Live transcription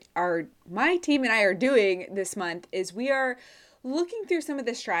my team and I are doing this month is we are looking through some of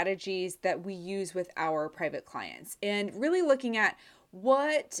the strategies that we use with our private clients and really looking at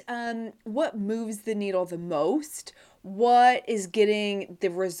what moves the needle the most, what is getting the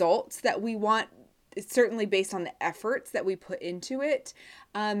results that we want. It's certainly based on the efforts that we put into it.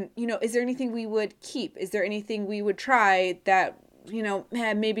 Is there anything we would keep? Is there anything we would try that,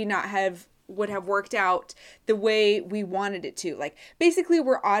 maybe not would have worked out the way we wanted it to? Like, basically,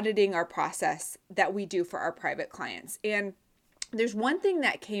 we're auditing our process that we do for our private clients. And there's one thing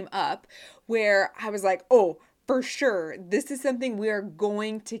that came up where I was like, oh, for sure, this is something we are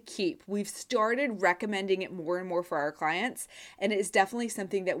going to keep. We've started recommending it more and more for our clients, and it is definitely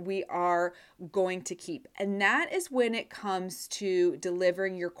something that we are going to keep. And that is when it comes to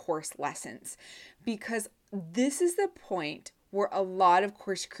delivering your course lessons, because this is the point where a lot of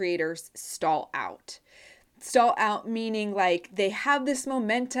course creators stall out. Stall out meaning like they have this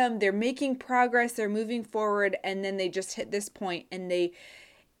momentum, they're making progress, they're moving forward, and then they just hit this point and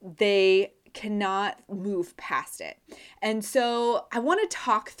they cannot move past it. And so I want to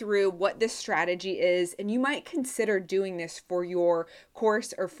talk through what this strategy is, and you might consider doing this for your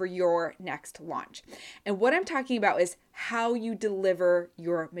course or for your next launch. And what I'm talking about is how you deliver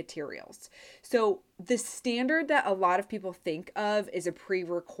your materials. So the standard that a lot of people think of is a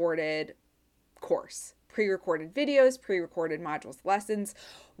pre-recorded course. Pre-recorded videos, pre-recorded modules, lessons.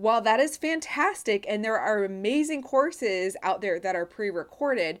 While that is fantastic and there are amazing courses out there that are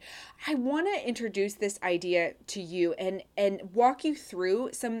pre-recorded, I want to introduce this idea to you and walk you through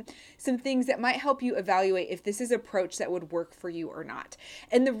some things that might help you evaluate if this is an approach that would work for you or not.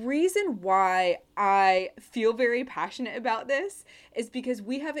 And the reason why I feel very passionate about this is because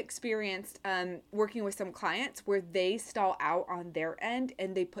we have experienced working with some clients where they stall out on their end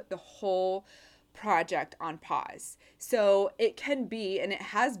and they put the whole project on pause. So it can be, and it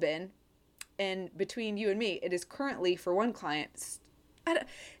has been, and between you and me, it is currently for one client,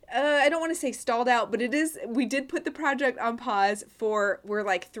 I don't want to say stalled out, but it is, we did put the project on pause we're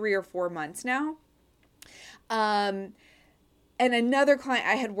like 3 or 4 months now. And another client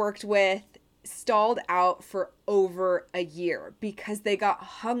I had worked with stalled out for over a year because they got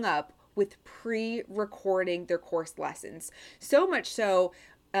hung up with pre-recording their course lessons. So much so,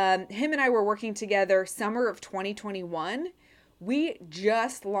 him and I were working together summer of 2021. We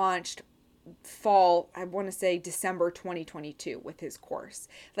just launched fall, I want to say December 2022 with his course.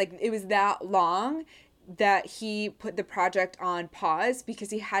 Like, it was that long that he put the project on pause because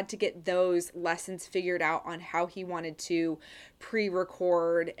he had to get those lessons figured out on how he wanted to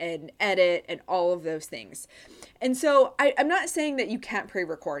pre-record and edit and all of those things. And so I'm not saying that you can't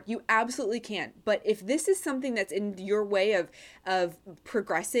pre-record. You absolutely can. But if this is something that's in your way of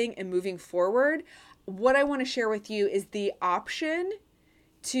progressing and moving forward, what I want to share with you is the option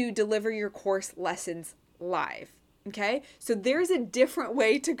to deliver your course lessons live. Okay? So there's a different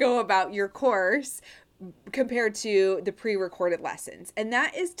way to go about your course compared to the pre-recorded lessons, and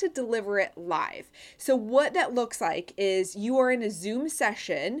that is to deliver it live. So what that looks like is you are in a Zoom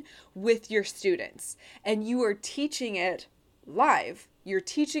session with your students and you are teaching it live. You're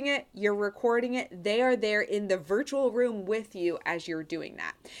teaching it, you're recording it, they are there in the virtual room with you as you're doing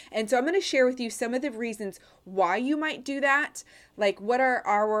that. And so I'm going to share with you some of the reasons why you might do that, like what are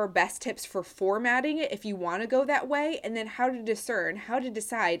our best tips for formatting it if you want to go that way, and then how to discern, how to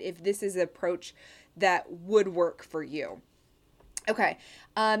decide if this is an approach that would work for you. Okay,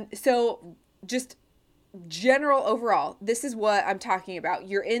 so just general overall, this is what I'm talking about.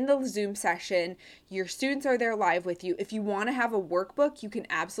 You're in the Zoom session, your students are there live with you. If you want to have a workbook, you can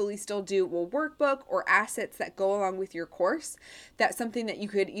absolutely still do a workbook or assets that go along with your course. That's something that you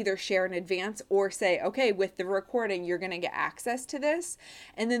could either share in advance or say, okay, with the recording, you're going to get access to this.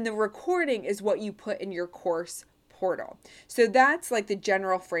 And then the recording is what you put in your course portal. So that's like the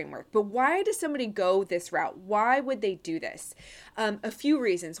general framework. But why does somebody go this route? Why would they do this? A few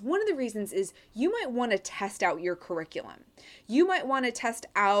reasons. One of the reasons is you might want to test out your curriculum. You might want to test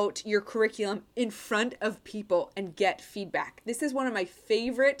out your curriculum in front of people and get feedback. This is one of my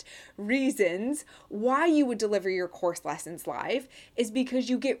favorite reasons why you would deliver your course lessons live, is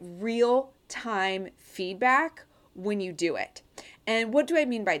because you get real-time feedback when you do it. And what do I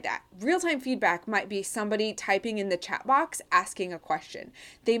mean by that? Real-time feedback might be somebody typing in the chat box asking a question.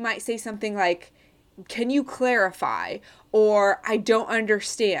 They might say something like, can you clarify? Or I don't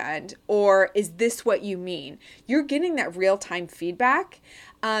understand. Or is this what you mean? You're getting that real-time feedback.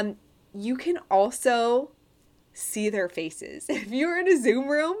 You can also see their faces. If you're in a Zoom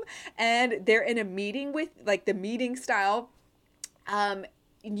room and they're in a meeting with, like the meeting style,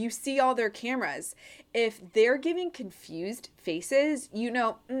 you see all their cameras. If they're giving confused faces,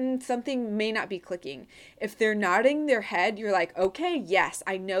 something may not be clicking. If they're nodding their head, you're like, okay, yes,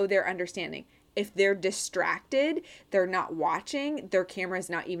 I know they're understanding. If they're distracted, they're not watching, their camera's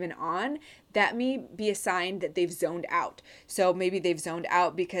not even on, that may be a sign that they've zoned out. So maybe they've zoned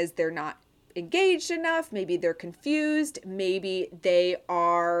out because they're not engaged enough. Maybe they're confused. Maybe they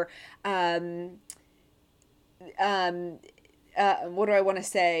are, what do I want to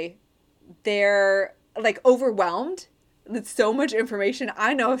say? They're like overwhelmed with so much information.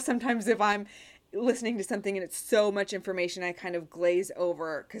 I know sometimes if I'm listening to something and it's so much information, I kind of glaze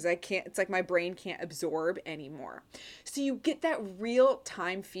over because it's like my brain can't absorb anymore. So you get that real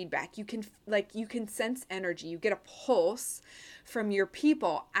time feedback. You can sense energy. You get a pulse from your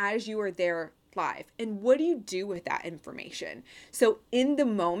people as you are there live. And what do you do with that information? So in the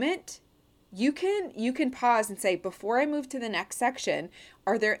moment, you can pause and say, before I move to the next section,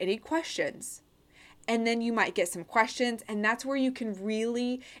 are there any questions? And then you might get some questions, and that's where you can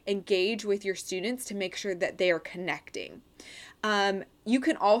really engage with your students to make sure that they are connecting. You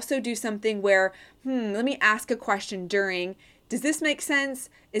can also do something where, let me ask a question during, does this make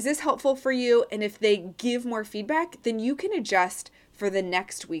sense? Is this helpful for you? And if they give more feedback, then you can adjust for the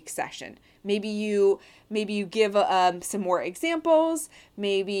next week's session. Maybe you give some more examples.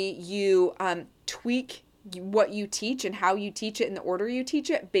 Maybe you tweak what you teach and how you teach it in the order you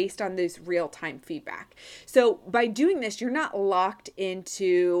teach it based on this real-time feedback. So by doing this, you're not locked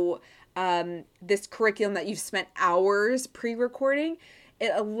into this curriculum that you've spent hours pre-recording.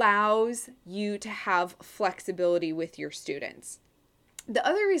 It allows you to have flexibility with your students. The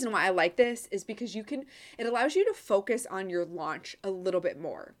other reason why I like this is because it allows you to focus on your launch a little bit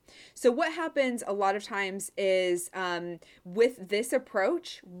more. So what happens a lot of times is with this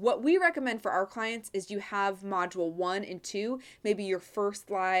approach, what we recommend for our clients is you have module 1 and 2, maybe your first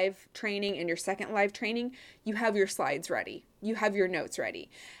live training and your second live training, you have your slides ready, you have your notes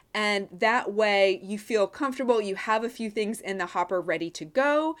ready. And that way you feel comfortable, you have a few things in the hopper ready to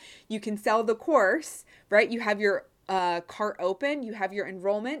go, you can sell the course, right? You have your cart open, you have your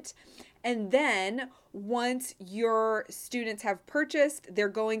enrollment, and then once your students have purchased, they're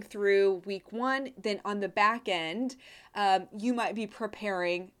going through week 1, then on the back end, you might be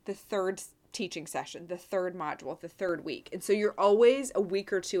preparing the third teaching session, the third module, the third week. And so you're always a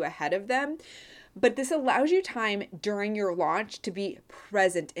week or two ahead of them. But this allows you time during your launch to be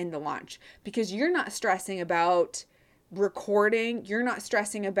present in the launch because you're not stressing about recording, you're not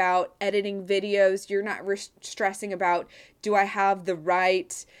stressing about editing videos, you're not stressing about, do I have the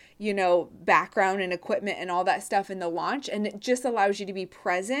right, background and equipment and all that stuff in the launch. And it just allows you to be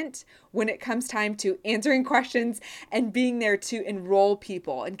present when it comes time to answering questions and being there to enroll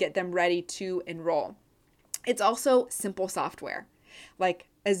people and get them ready to enroll. It's also simple software, like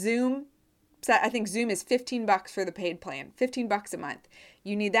a Zoom. I think Zoom is $15 for the paid plan, $15 a month.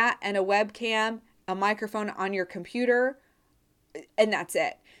 You need that and a webcam, a microphone on your computer, and that's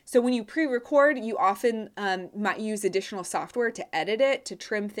it. So when you pre-record, you often might use additional software to edit it, to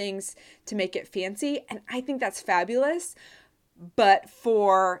trim things, to make it fancy. And I think that's fabulous, but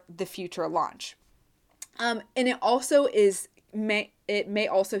for the future launch. And it also may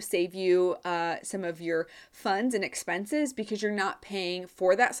also save you some of your funds and expenses because you're not paying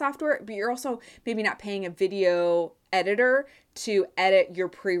for that software, but you're also maybe not paying a video editor to edit your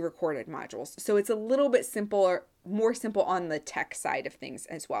pre-recorded modules. So it's a little bit more simple on the tech side of things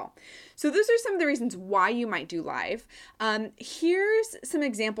as well. So those are some of the reasons why you might do live. Here's some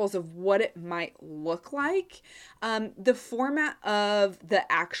examples of what it might look like. The format of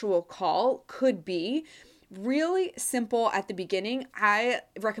the actual call could be really simple at the beginning. I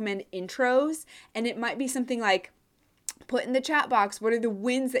recommend intros, and it might be something like, put in the chat box, what are the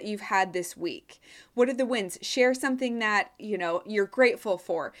wins that you've had this week? What are the wins? Share something that, you're grateful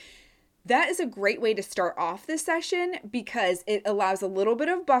for. That is a great way to start off this session because it allows a little bit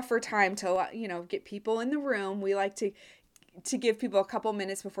of buffer time to, get people in the room. We like to give people a couple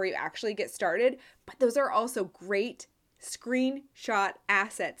minutes before you actually get started, but those are also great screenshot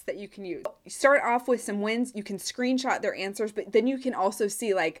assets that you can use. You start off with some wins, you can screenshot their answers, but then you can also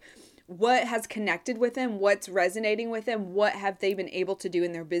see what has connected with them, what's resonating with them, what have they been able to do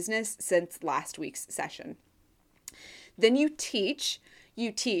in their business since last week's session. Then you teach,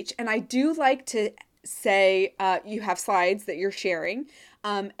 and I do like to say you have slides that you're sharing,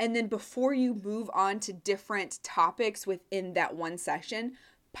 and then before you move on to different topics within that one session,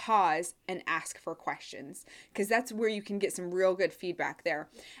 pause and ask for questions because that's where you can get some real good feedback there.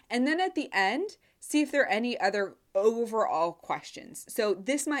 And then at the end, see if there are any other overall questions. So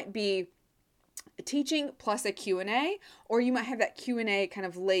this might be, teaching plus a Q&A, or you might have that Q&A kind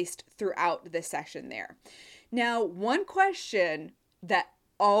of laced throughout the session there. Now, one question that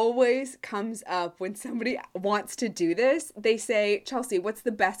always comes up when somebody wants to do this, they say, Chelsea, what's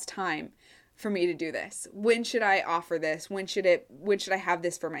the best time for me to do this? When should I offer this? When should I have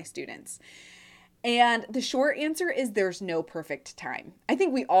this for my students? And the short answer is there's no perfect time. I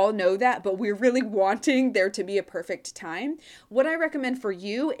think we all know that, but we're really wanting there to be a perfect time. What I recommend for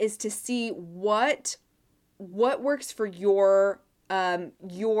you is to see what works for your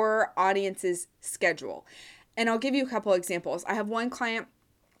audience's schedule. And I'll give you a couple examples. I have one client,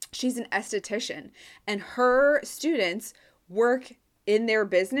 she's an esthetician, and her students work in their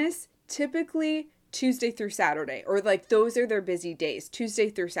business typically Tuesday through Saturday, or like those are their busy days, Tuesday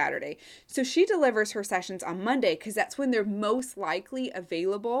through Saturday. So she delivers her sessions on Monday because that's when they're most likely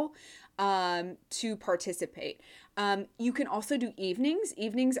available to participate. You can also do evenings.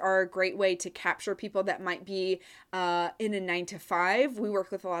 Evenings are a great way to capture people that might be in a 9 to 5. We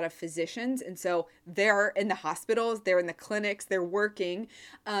work with a lot of physicians, and so they're in the hospitals, they're in the clinics, they're working,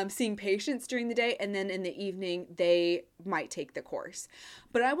 seeing patients during the day, and then in the evening, they might take the course.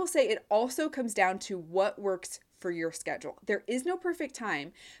 But I will say it also comes down to what works for your schedule. There is no perfect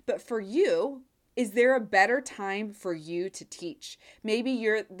time, but for you, is there a better time for you to teach? Maybe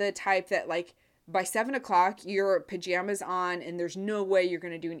you're the type that like by 7 o'clock, your pajamas on and there's no way you're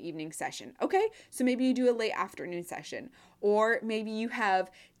going to do an evening session. Okay, so maybe you do a late afternoon session. Or maybe you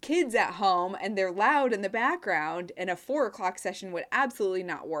have kids at home and they're loud in the background and a 4 o'clock session would absolutely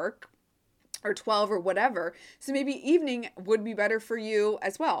not work, or 12 or whatever. So maybe evening would be better for you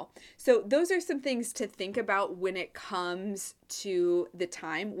as well. So those are some things to think about when it comes to the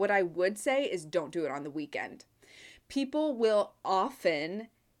time. What I would say is don't do it on the weekend. People will often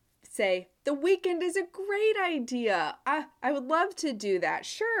say, the weekend is a great idea. I would love to do that.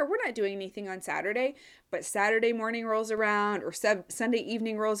 Sure, we're not doing anything on Saturday, but Saturday morning rolls around or Sunday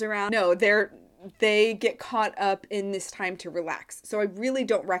evening rolls around. No, they get caught up in this time to relax. So I really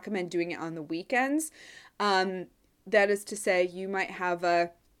don't recommend doing it on the weekends. That is to say, you might have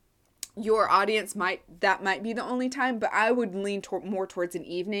your audience might be the only time, but I would lean more towards an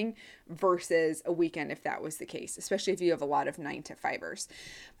evening versus a weekend if that was the case, especially if you have a lot of 9 to 5ers.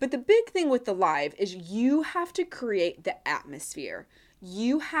 But the big thing with the live is you have to create the atmosphere.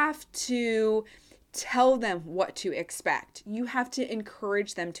 You have to tell them what to expect. You have to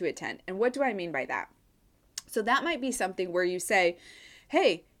encourage them to attend. And what do I mean by that? So that might be something where you say,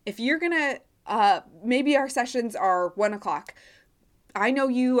 hey, if you're going to, maybe our sessions are 1 o'clock. I know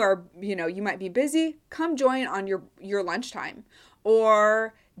you might be busy. Come join on your lunchtime.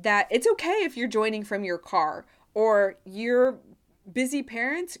 Or that it's okay if you're joining from your car. Or you're busy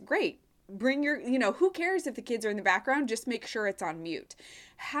parents, great. Bring your, who cares if the kids are in the background? Just make sure it's on mute.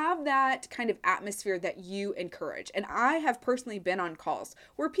 Have that kind of atmosphere that you encourage. And I have personally been on calls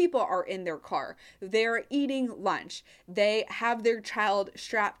where people are in their car. They're eating lunch. They have their child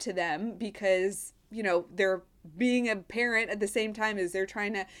strapped to them because, they're being a parent at the same time as they're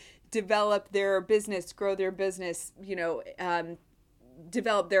trying to develop their business, grow their business,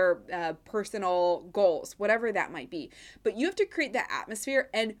 develop their personal goals, whatever that might be. But you have to create that atmosphere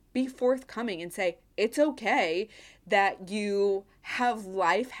and be forthcoming and say, it's okay that you have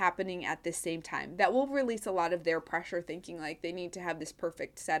life happening at the same time. That will release a lot of their pressure, thinking like they need to have this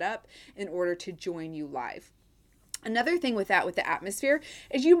perfect setup in order to join you live. Another thing with the atmosphere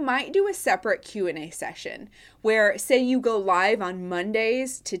is you might do a separate Q&A session where, say you go live on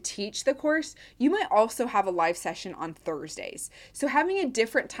Mondays to teach the course, you might also have a live session on Thursdays. So having a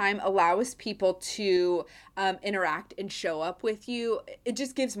different time allows people to interact and show up with you. It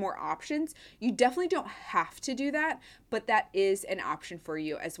just gives more options. You definitely don't have to do that, but that is an option for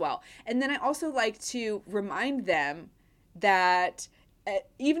you as well. And then I also like to remind them that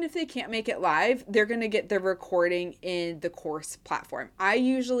even if they can't make it live, they're going to get the recording in the course platform. I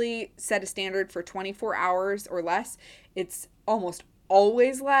usually set a standard for 24 hours or less. It's almost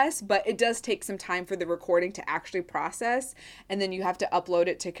always less, but it does take some time for the recording to actually process. And then you have to upload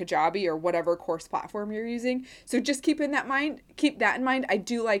it to Kajabi or whatever course platform you're using. So just keep that in mind. I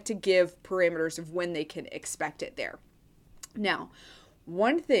do like to give parameters of when they can expect it there. Now,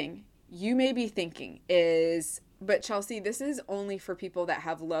 one thing you may be thinking is, but Chelsea, this is only for people that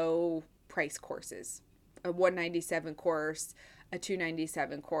have low price courses, a $197 course, a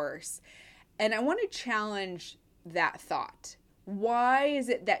 $297 course. And I want to challenge that thought. Why is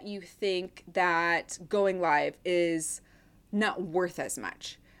it that you think that going live is not worth as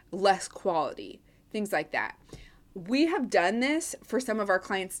much, less quality, things like that? we have done this for some of our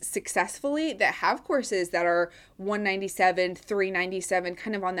clients successfully that have courses that are 197, 397,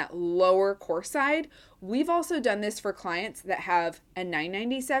 kind of on that lower course side. We've also done this for clients that have a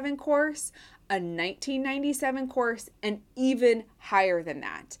 997 course, a 1997 course, and even higher than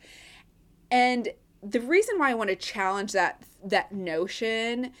that. And the reason why I want to challenge that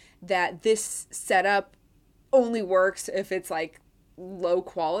notion that this setup only works if it's like low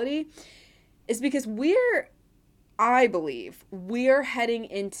quality is because I believe we're heading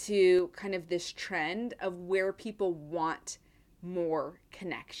into kind of this trend of where people want more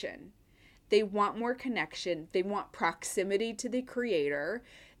connection. They want more connection. They want proximity to the creator.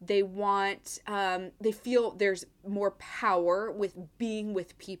 They feel there's more power with being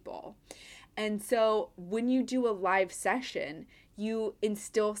with people. And so when you do a live session, you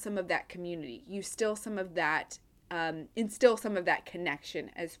instill some of that community. You instill some of that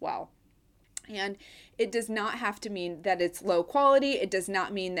connection as well. And it does not have to mean that it's low quality. It does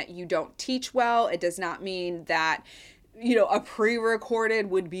not mean that you don't teach well. It does not mean that, a pre-recorded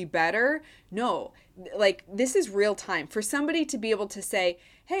would be better. No, like this is real time. For somebody to be able to say,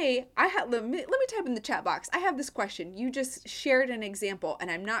 hey, let me type in the chat box. I have this question. You just shared an example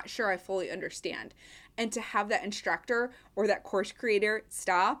and I'm not sure I fully understand. And to have that instructor or that course creator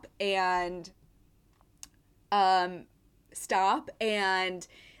stop and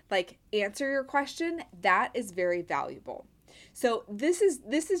like answer your question, that is very valuable. So this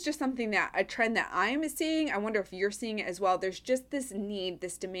is just something a trend that I'm seeing. I wonder if you're seeing it as well. There's just this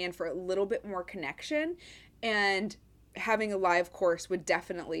demand for a little bit more connection, and having a live course would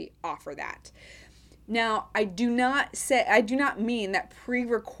definitely offer that. Now, I do not mean that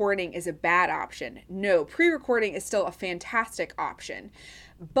pre-recording is a bad option. No, pre-recording is still a fantastic option,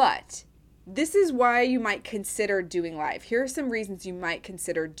 but this is why you might consider doing live. Here are some reasons you might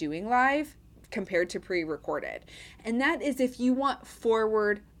consider doing live compared to pre-recorded. And that is if you want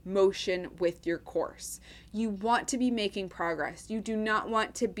forward motion with your course. You want to be making progress. You do not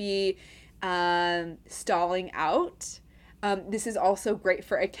want to be stalling out. This is also great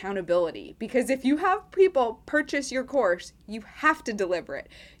for accountability, because if you have people purchase your course, you have to deliver it.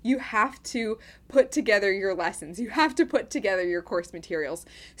 You have to put together your lessons. You have to put together your course materials.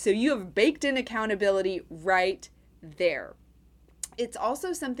 So you have baked in accountability right there. It's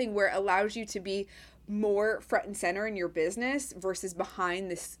also something where it allows you to be more front and center in your business versus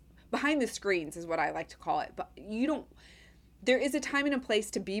behind the screens is what I like to call it. But there is a time and a place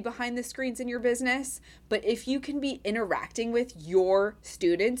to be behind the screens in your business, but if you can be interacting with your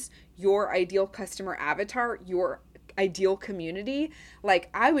students, your ideal customer avatar, your ideal community, like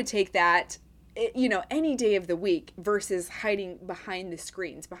I would take that, any day of the week versus hiding behind the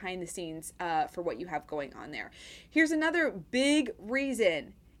screens, behind the scenes for what you have going on there. Here's another big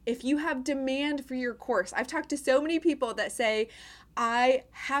reason. If you have demand for your course, I've talked to so many people that say, I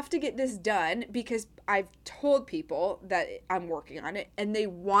have to get this done because I've told people that I'm working on it and they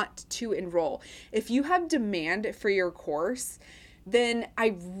want to enroll. If you have demand for your course, then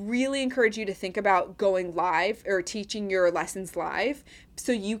I really encourage you to think about going live or teaching your lessons live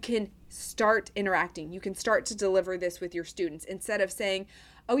so you can start interacting. You can start to deliver this with your students instead of saying,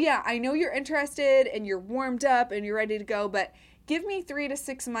 oh yeah, I know you're interested and you're warmed up and you're ready to go, but give me 3 to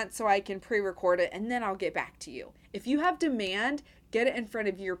 6 months so I can pre-record it and then I'll get back to you. If you have demand, get it in front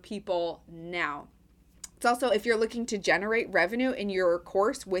of your people now. It's also, if you're looking to generate revenue in your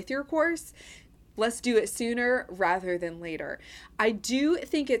course with your course, let's do it sooner rather than later. I do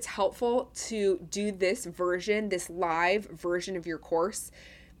think it's helpful to do this live version of your course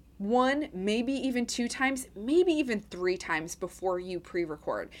 1, maybe even 2 times, maybe even 3 times before you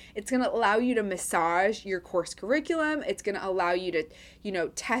pre-record. It's going to allow you to massage your course curriculum. It's going to allow you to,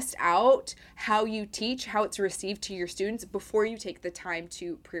 test out how you teach, how it's received to your students before you take the time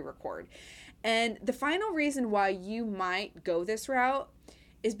to pre-record. And the final reason why you might go this route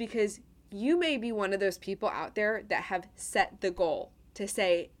is because you may be one of those people out there that have set the goal to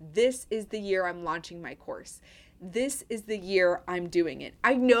say, this is the year I'm launching my course. This is the year I'm doing it.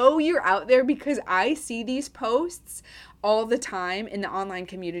 I know you're out there because I see these posts all the time in the online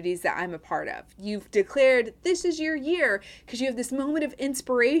communities that I'm a part of. You've declared this is your year because you have this moment of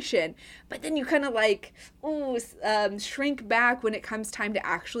inspiration, but then you kind of shrink back when it comes time to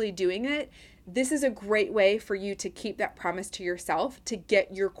actually doing it. This is a great way for you to keep that promise to yourself to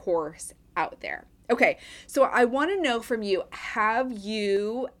get your course out there. Okay, so I want to know from you, have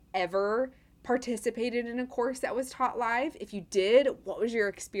you ever participated in a course that was taught live? If you did, what was your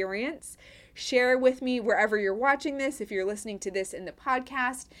experience? Share with me wherever you're watching this. If you're listening to this in the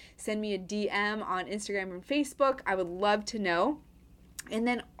podcast, send me a DM on Instagram and Facebook. I would love to know. And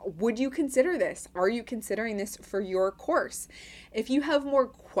then, would you consider this? Are you considering this for your course? If you have more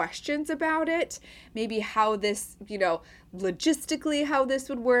questions about it, maybe how this, logistically how this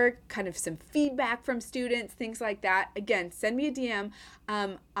would work, kind of some feedback from students, things like that, again, send me a DM.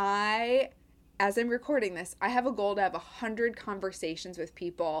 As I'm recording this, I have a goal to have 100 conversations with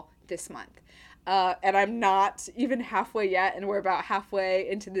people this month. And I'm not even halfway yet, and we're about halfway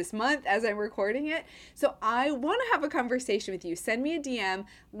into this month as I'm recording it. So I want to have a conversation with you. Send me a DM.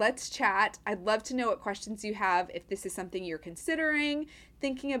 Let's chat. I'd love to know what questions you have, if this is something you're considering,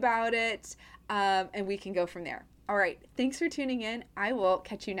 thinking about it, and we can go from there. All right. Thanks for tuning in. I will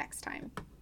catch you next time.